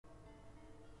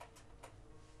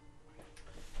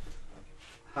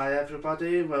Hi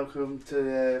everybody, welcome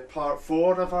to part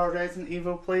 4 of our Resident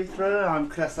Evil playthrough. I'm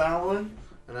Chris Allen,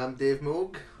 And I'm Dave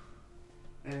Moog.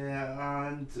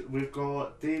 and we've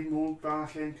got Dave Moog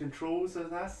back in controls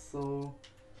of this, so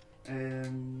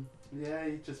yeah,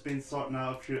 he's just been sorting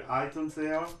out a few items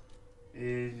there.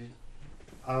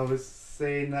 I was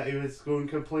saying that he was going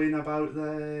to complain about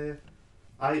the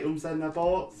items in the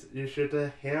box. You should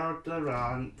have heard the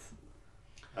rant.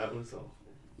 That was all.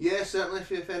 Yeah, certainly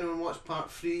if anyone watched part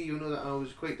 3, you'll know that I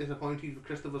was quite disappointed with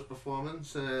Christopher's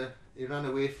performance. He ran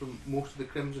away from most of the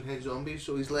Crimson Head zombies,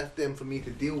 so he's left them for me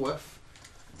to deal with.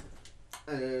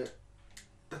 I've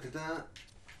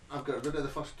got rid of the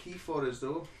first key for us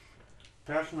though.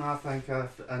 Personally, I think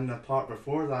if in the part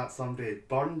before that somebody had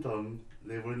burned them,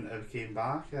 they wouldn't have came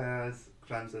back as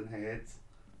Crimson Heads.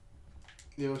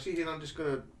 You know, see here I'm just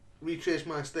going to retrace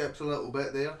my steps a little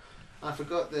bit there. I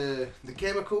forgot the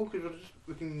chemical, because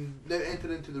we can now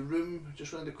enter into the room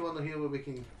just round the corner here where we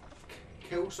can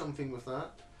kill something with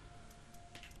that.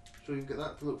 So you've got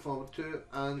that to look forward to,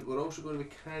 and we're also going to be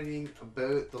carrying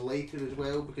about the lighter as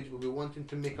well, because we'll be wanting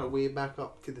to make our way back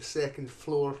up to the second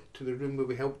floor to the room where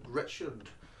we helped Richard.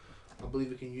 I believe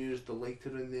we can use the lighter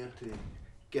in there to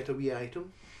get a wee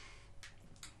item.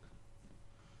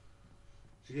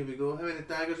 So here we go. How many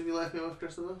daggers have you left me with,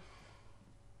 Christopher?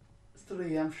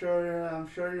 3, I'm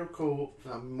sure you'll cope.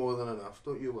 More than enough,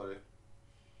 don't you worry.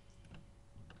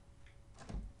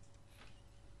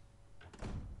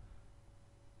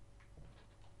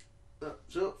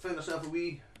 So, found ourselves a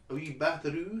wee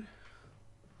bataroo.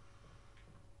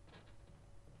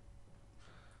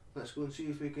 Let's go and see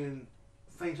if we can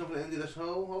find something at the end of this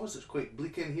hall. Obviously it's quite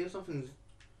bleak in here, something's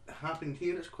happened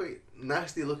here, it's quite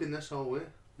nasty looking this hallway.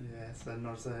 Yes, and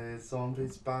there's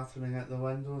zombies battering at the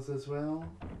windows as well.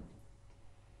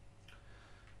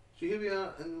 So here we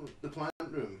are in the plant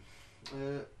room.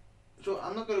 So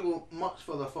I'm not going to go much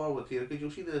further forward here, because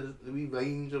you'll see the wee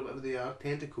vines or whatever they are,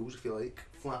 tentacles if you like,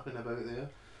 flapping about there.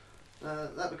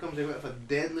 That becomes a bit of a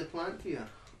deadly plant here.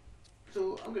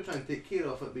 So I'm going to try and take care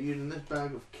of it by using this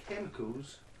bag of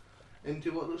chemicals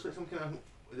into what looks like some kind of,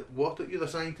 is it water? You're the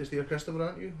scientist here, Christopher,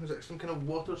 aren't you? Is it some kind of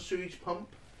water sewage pump?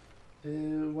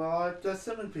 Well, there's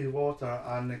going to be water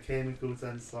and the chemicals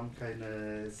in some kind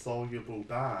of soluble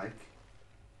bag.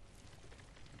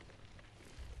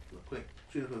 Not quite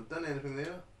sure if I've done anything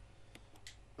there.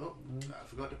 Oh, I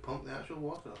forgot to pump the actual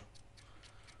water.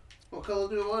 What colour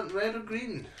do we want? Red or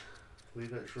green? I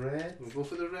believe it's red. We'll go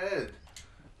for the red.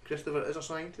 Christopher is a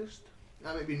scientist.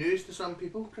 That might be news to some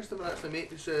people. Christopher actually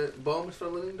makes bombs for a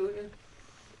living, don't you?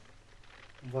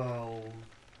 Well,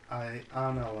 I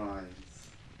analyse.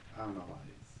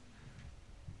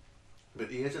 But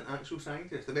he is an actual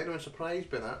scientist. If anyone's surprised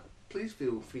by that, please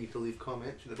feel free to leave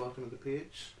comments at the bottom of the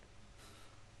page.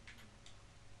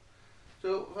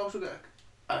 So I've also got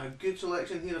a good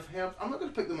selection here of herbs. I'm not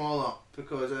going to pick them all up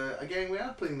because again we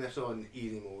are playing this on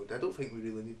easy mode. I don't think we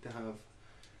really need to have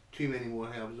too many more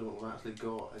herbs than what we've actually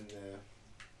got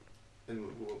in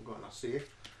what we've got in our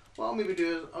safe. What I'll maybe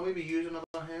do is I'll maybe use another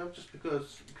herb just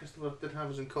because Christopher did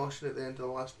have us in caution at the end of the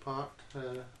last part.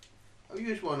 I'll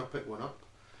use one, I'll pick one up.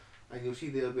 And you'll see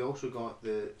there we also got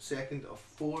the second of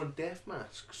 4 death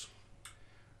masks.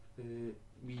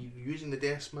 We're using the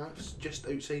death masks just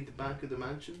outside the back of the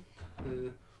mansion.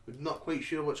 We're not quite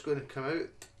sure what's going to come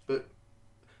out, but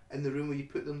in the room where you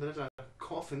put them there is a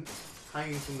coffin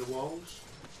hanging from the walls.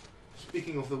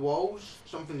 Speaking of the walls,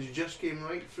 something's just came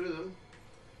right through them.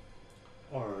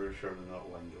 Or surely not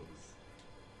windows.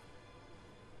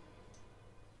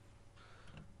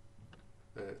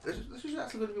 This is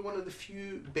actually going to be one of the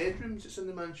few bedrooms that's in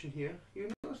the mansion here.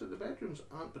 You notice that the bedrooms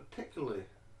aren't particularly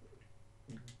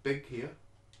big here.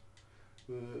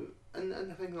 And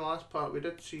I think in the last part we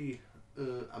did see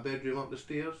a bedroom up the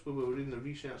stairs where we were reading the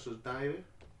researcher's diary.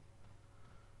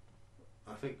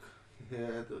 I think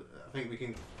we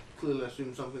can clearly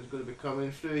assume something's going to be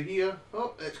coming through here.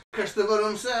 Oh, it's Christopher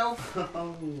himself.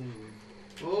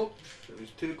 Oh, it was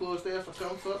too close there for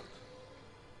comfort.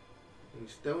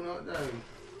 He's still not down.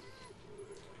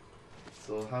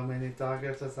 So how many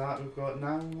daggers is that we've got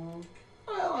now?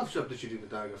 Well, I've substituted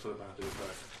the dagger for the battery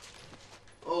pack.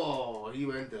 Oh, he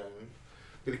went down.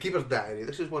 The Keeper's Diary.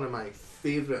 This is one of my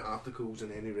favourite articles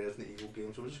in any Resident Evil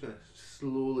game, so we're just going to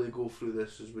slowly go through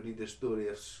this as we read the story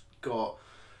of Scott.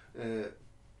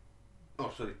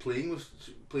 Playing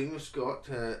with Scott.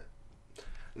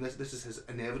 And this is his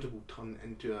inevitable turn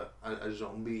into a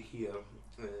zombie here.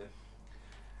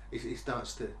 He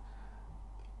starts to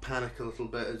panic a little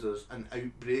bit as there's an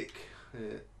outbreak.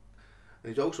 And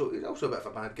he's also a bit of a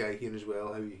bad guy here as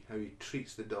well. How he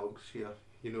treats the dogs here.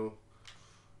 You know,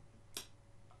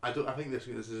 I think this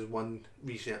is one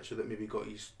researcher that maybe got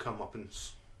his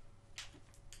comeuppance.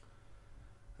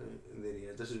 There he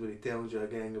is. This is where he tells you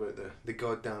again about the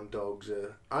goddamn dogs.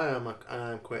 I am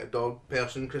quite a dog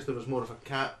person. Christopher's more of a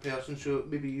cat person, so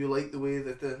maybe you like the way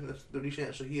that the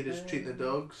researcher here is treating the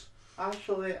dogs.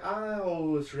 Actually, I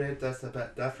always read this a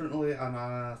bit differently, and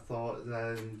I thought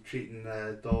them treating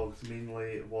the dogs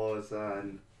mainly was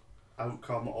an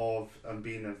outcome of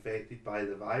being infected by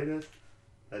the virus.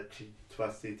 It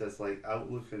twisted his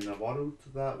outlook in the world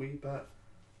that wee bit,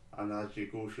 and as you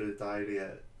go through the diary,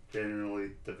 it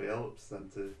generally develops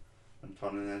into and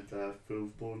turning into a full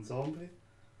blown zombie.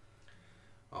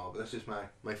 Oh, but this is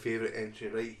my favourite entry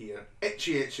right here.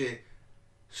 Itchy.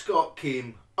 Scott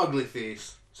came, ugly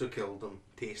face, so killed him,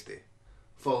 tasty.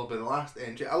 Followed by the last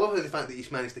entry. I love how the fact that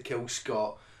he's managed to kill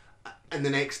Scott, and the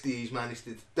next day he's managed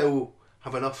to still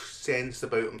have enough sense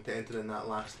about him to enter in that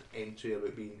last entry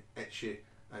about being itchy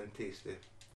and tasty.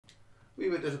 We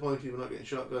were disappointed we're not getting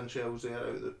shotgun shells there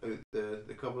out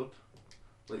the cupboard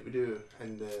like we do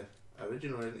in the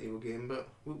original Resident Evil game, but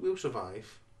we'll survive.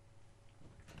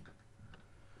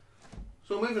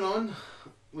 So moving on,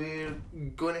 we're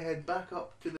going to head back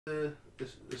up to the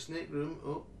snake room.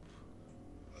 Oh,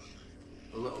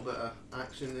 a little bit of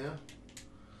action there.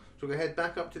 So we're going to head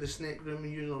back up to the snake room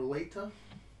and use our lighter.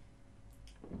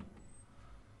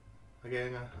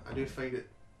 Again, I do find it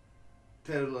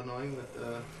terribly annoying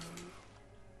that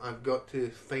I've got to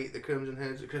fight the Crimson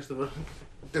Heads that Christopher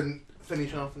didn't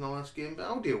finish off in the last game, but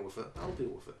I'll deal with it.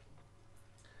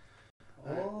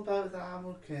 All about the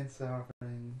ammo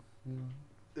conserving.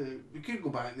 We could go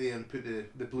back there and put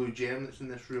the blue gem that's in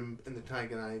this room in the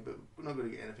Tiger Eye, but we're not going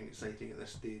to get anything exciting at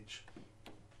this stage.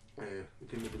 We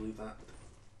can maybe leave that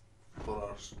for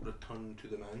our return to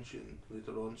the mansion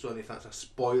later on. Sorry if that's a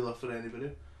spoiler for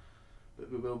anybody,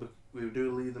 but we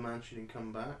do leave the mansion and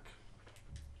come back.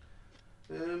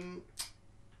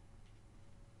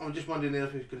 I'm just wondering there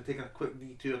if we're going to take a quick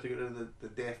detour to get rid of the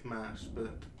death mask,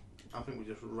 but I think we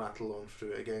just rattle on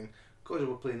through it again. Because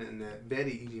we're playing it in the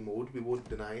very easy mode, we won't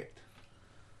deny it.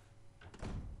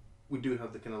 We do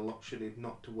have the kind of luxury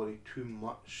not to worry too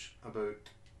much about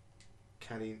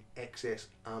carrying excess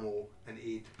ammo and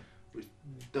aid, which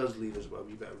does leave us with a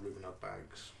wee bit of room in our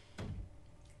bags.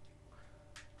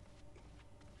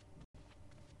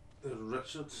 There's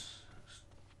Richard,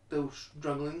 still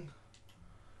struggling.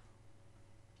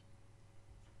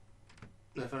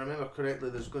 Now, if I remember correctly,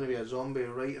 there's going to be a zombie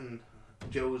right on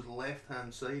Jill's left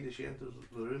hand side as she enters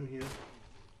the room here.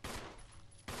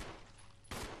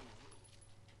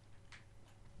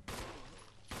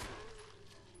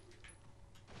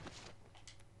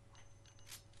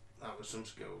 That was some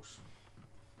skills.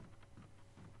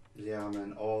 Yeah, I'm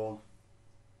in awe.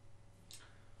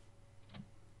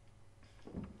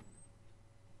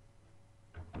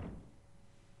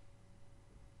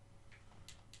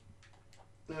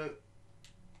 Now,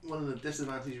 one of the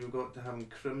disadvantages we've got to having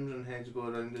Crimson Heads go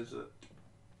around is that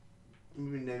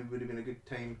maybe now would have been a good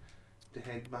time to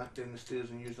head back down the stairs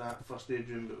and use that first aid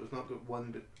room, but we've not got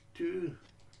one but two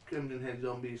Crimson Head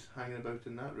zombies hanging about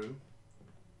in that room.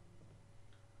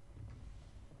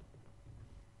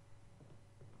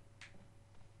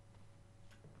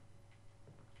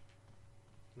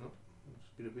 No, it's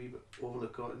been a wee bit over the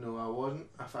cot. No, I wasn't.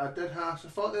 I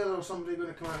thought there was somebody going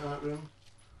to come out of that room.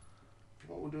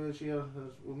 What we'll do is here is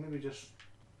we'll maybe just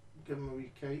give him a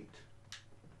wee kite.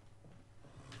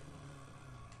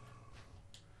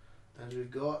 And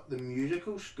we've got the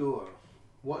musical score.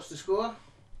 What's the score?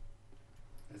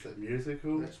 Is it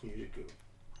musical? It's musical.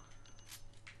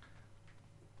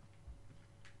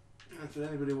 And for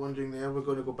anybody wondering there, we're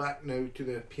going to go back now to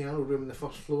the piano room on the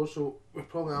first floor, so we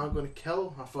probably are going to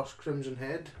kill our first Crimson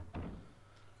Head.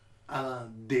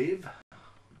 Dave.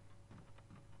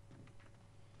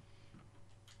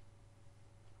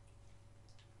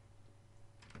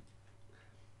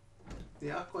 They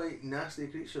are quite nasty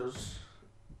creatures,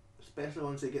 especially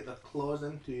once they get their claws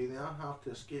into you. They are hard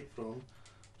to escape from.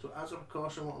 So as a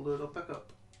precaution, what I'll do is I'll pick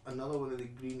up another one of the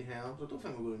green herbs. I don't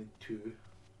think we're going to need two,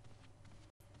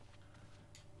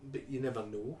 but you never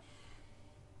know.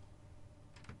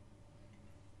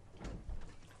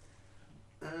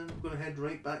 And we're going to head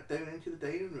right back down into the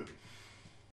dining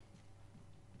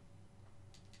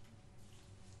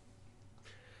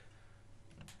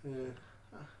room.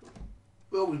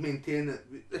 We always maintain that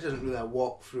this isn't really a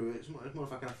walkthrough, it's more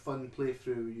of a kind of fun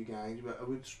playthrough with you guys, but I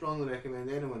would strongly recommend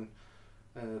anyone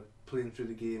playing through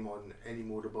the game on any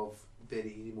mode above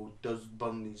very easy mode does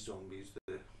burn these zombies.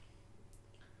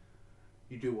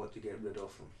 You do want to get rid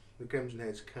of them. The Crimson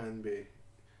Heads can be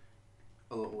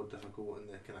a lot more difficult in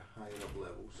the kind of higher up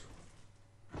levels.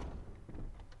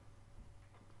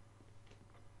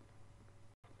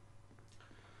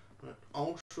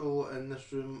 So in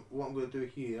this room, what I'm going to do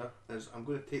here is I'm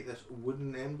going to take this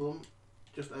wooden emblem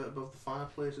just out above the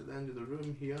fireplace at the end of the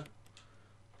room here.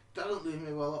 Doesn't leave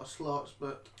me with a lot of slots,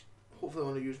 but hopefully I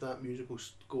want to use that musical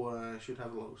score. I should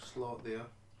have a little slot there.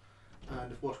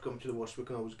 And if worst comes to the worst, we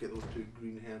can always get those two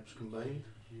green herbs combined.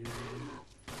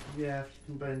 Yeah, if you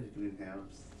combine the green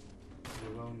herbs,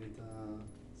 you will need a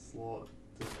slot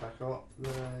to pick up the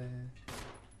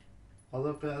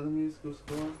other bit of the musical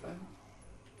score thing.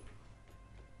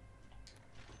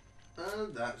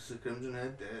 And that's the Crimson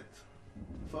Head dead.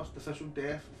 First official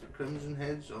death for Crimson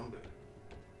Head zombie.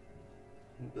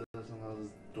 There's another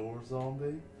door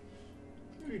zombie.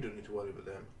 You don't need to worry about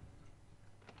them.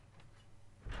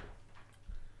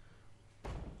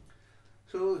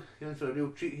 So, you're in for a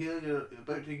real treat here. You're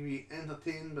about to be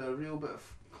entertained by a real bit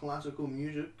of classical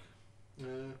music.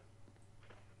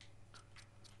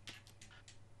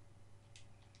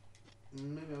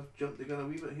 Maybe I've jumped the gun a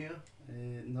wee bit here.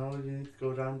 No, you need to go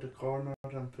round the corner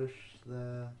and push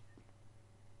the...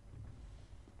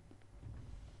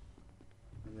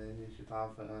 And then you should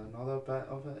have another bit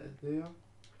of it there.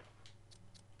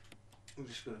 I'm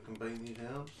just going to combine these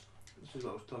herbs. This is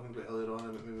what I was talking about earlier on,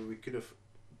 about maybe we could have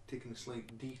taken a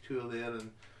slight detour there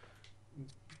and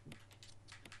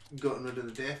gotten rid of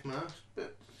the death mask,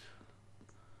 but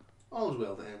all's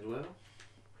well that ends well.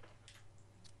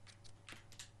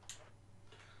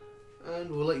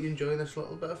 And we'll let you enjoy this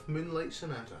little bit of Moonlight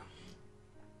Sonata.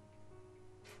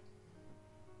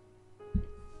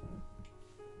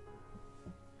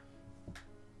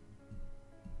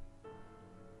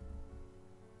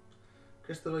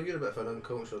 Christopher, you're a bit of an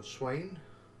uncultured swine.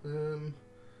 Is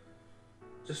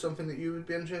this something that you would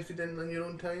be interested in your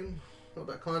own time? A little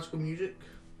bit of classical music?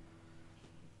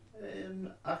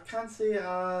 I can't say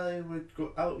I would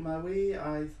go out my way.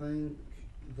 I think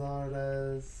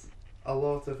there is a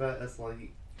lot of it is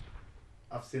like,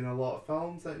 I've seen a lot of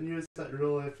films that use it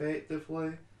really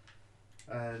effectively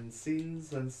and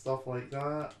scenes and stuff like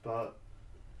that, but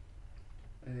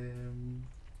I'm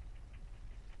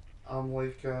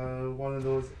like one of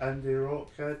those indie rock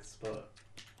kids, but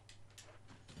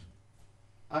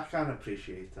I can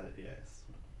appreciate it, yes.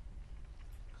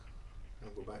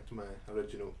 I'll go back to my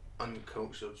original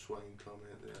uncultured swine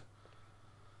comment there.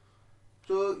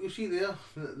 So you see there,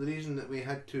 the reason that we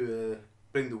had to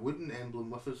bring the wooden emblem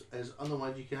with us is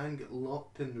otherwise you can get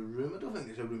locked in the room. I don't think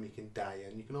there's a room you can die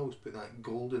in. You can always put that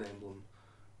golden emblem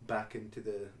back into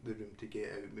the room to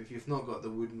get out. If you've not got the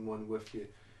wooden one with you,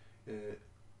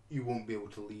 you won't be able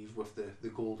to leave with the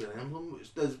golden emblem,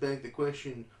 which does beg the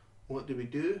question, what do we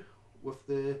do with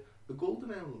the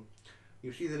golden emblem?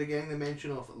 You see there again the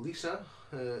mention of Lisa.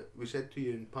 We said to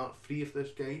you in part 3 of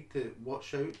this guide to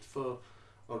watch out for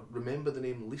or remember the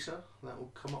name Lisa. That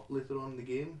will come up later on in the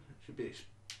game. It should be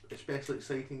especially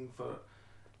exciting for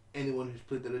anyone who's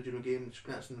played the original game and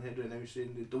scratching their head right now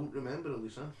saying they don't remember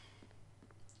Lisa.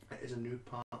 It is a new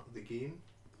part of the game.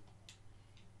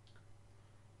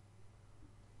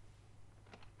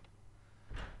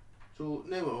 So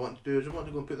now what I want to do is I want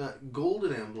to go and put that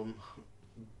golden emblem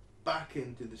back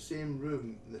into the same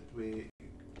room that we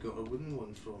got a wooden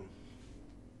one from.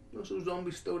 Also,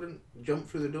 zombies still didn't jump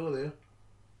through the door there.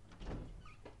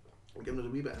 Giving us a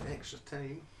wee bit of extra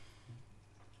time.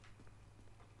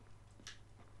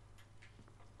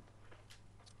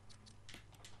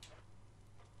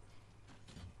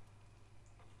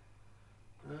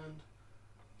 And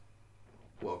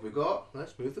what have we got?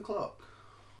 Let's move the clock.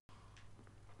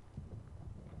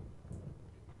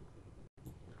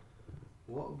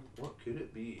 What could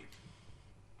it be?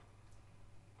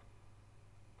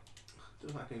 I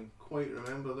don't know if I can quite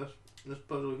remember this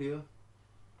puzzle here.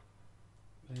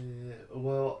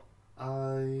 Well,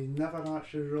 I never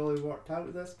actually really worked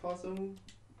out this puzzle,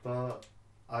 but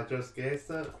I just guessed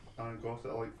it and got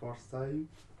it like first time,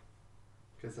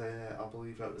 because I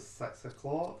believe it was 6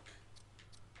 o'clock.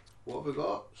 What have we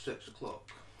got? 6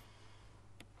 o'clock.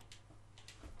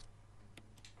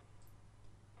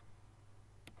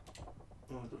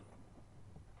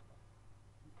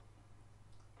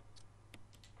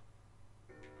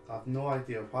 I've no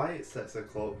idea why it's 6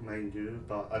 o'clock, mind you,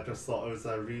 but I just thought it was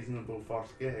a reasonable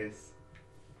first guess,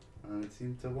 and it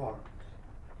seemed to work.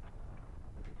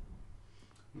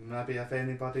 Maybe if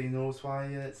anybody knows why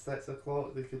it's 6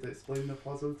 o'clock, they could explain the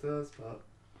puzzle to us, but...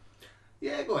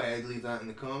 Yeah, go ahead, leave that in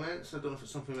the comments. I don't know if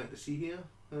it's something we'd like to see here.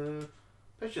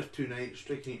 Picture of 2 knights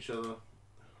striking each other.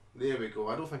 There we go.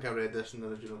 I don't think I read this in the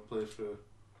original playthrough.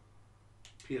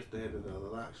 Pierced the head of the other,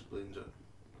 that explains it.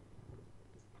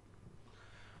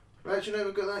 Right, so now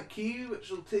we've got that key,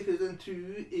 which will take us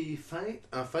into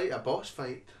a boss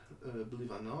fight,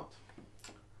 believe it or not.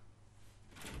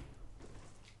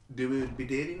 Do we be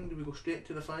daring? Do we go straight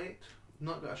to the fight?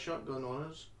 Not got a shotgun on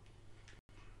us.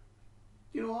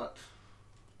 You know what?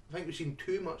 I think we've seen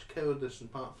too much cowardice in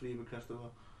part 3 with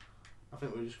Christopher. I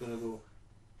think we're just going to go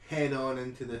head on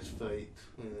into this fight.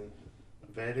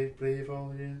 Very brave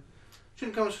of you.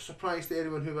 Shouldn't come as a surprise to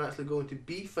anyone who we're actually going to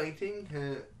be fighting.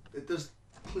 It does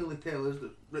clearly tell us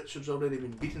that Richard's already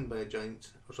been beaten by a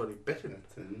giant, or sorry, bitten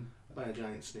by a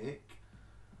giant snake.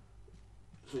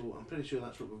 So I'm pretty sure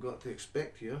that's what we've got to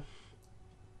expect here.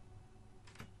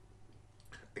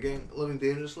 Again, living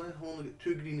dangerously. I've only got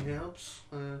 2 green herbs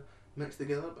mixed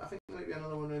together, but I think there might be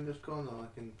another one around this corner.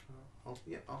 I'll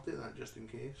take that just in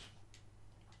case.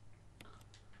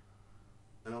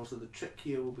 And also the trick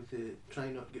here will be to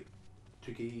try not get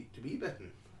to be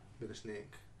bitten by the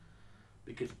snake,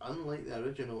 because unlike the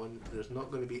original one, there's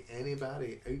not going to be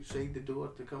anybody outside the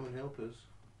door to come and help us.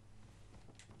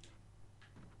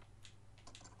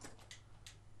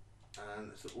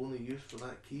 And it's the only use for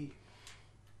that key.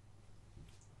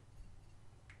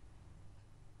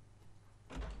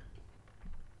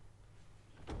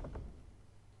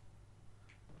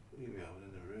 Here we are, we're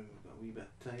in the room, we've got a wee bit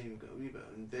of time, we've got a wee bit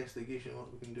of investigation,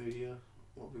 what we can do here,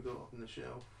 what we got up on the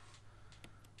shelf.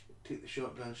 Take the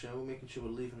shotgun shell, making sure we're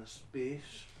leaving a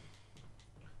space.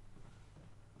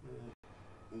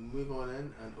 We'll move on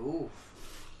in, and oh,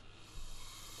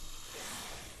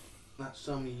 that's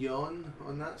some yawn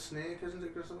on that snake, isn't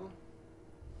it, Christopher?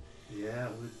 Yeah,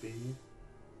 it would be.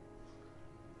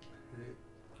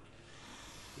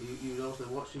 You were also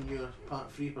watching your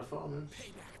part 3 performance.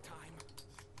 Payback time.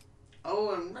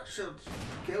 Oh, and Richard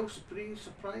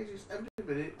surprises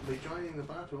everybody by joining the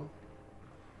battle.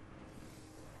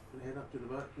 We'll head up to the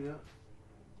back here,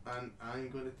 and I'm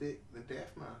going to take the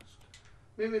death mask.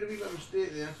 Maybe a wee bit of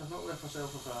mistake there, because I've not left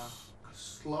myself with a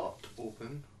slot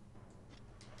open.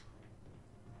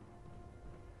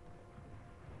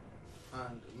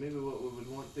 And maybe what we would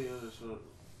want there is for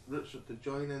Richard to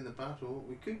join in the battle.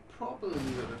 We could probably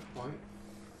leave at this point,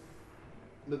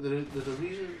 but there's a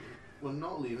reason we're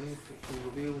not leaving, which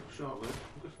we'll reveal shortly.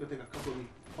 I'm just going to take a couple of wee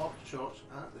pot shots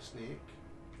at the snake.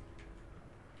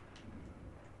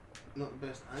 Not the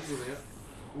best angle there.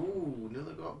 Ooh,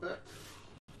 nearly got bit.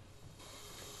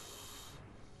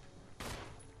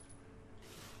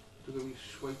 Took a wee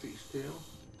swipe at his tail.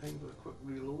 Time for a quick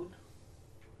reload.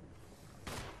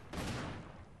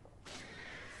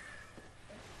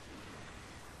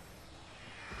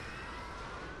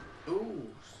 Ooh,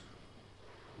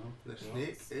 the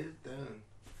snake is down.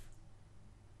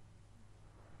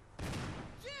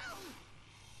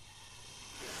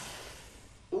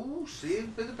 Oh,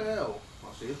 saved by the bell.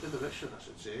 Or saved by the Richard, I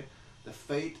should say. The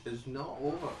fight is not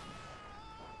over.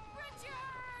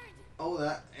 Richard! All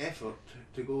that effort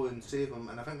to go and save him,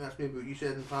 and I think that's maybe what you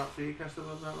said in part 3,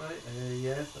 Christopher, is that right?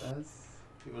 Yes, it is.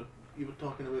 You were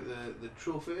talking about the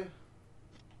trophy.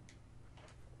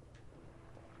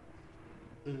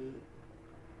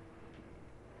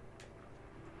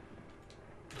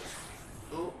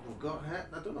 Oh, we've got hit.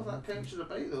 I don't know if that counts as a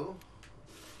bite though.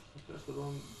 I pressed the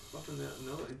wrong button there.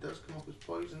 No, it does come up as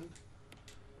poisoned.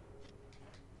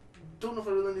 Don't know if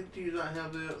I really need to use that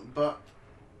herb there, but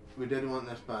we did want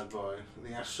this bad boy.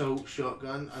 The assault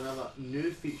shotgun, another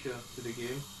new feature to the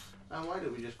game. And why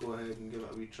don't we just go ahead and give it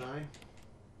a wee try?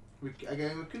 We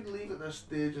could leave at this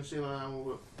stage and save our ammo,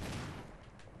 but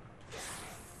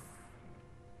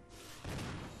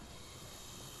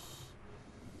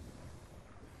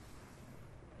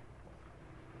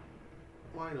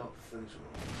why not finish him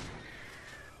off?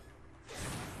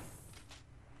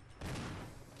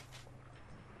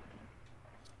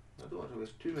 I don't want to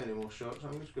waste too many more shots.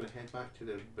 I'm just going to head back to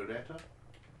the Beretta.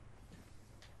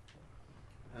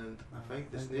 And I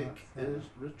think the snake is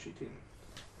retreating.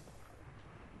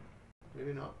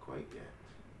 Maybe not quite yet.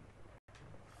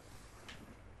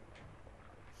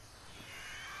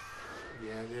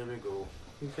 Yeah, there we go.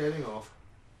 He's heading off.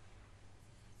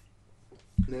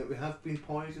 Now we have been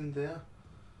poisoned there.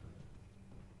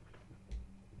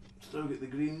 Still get the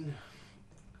green.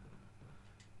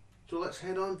 So let's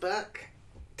head on back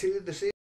to the same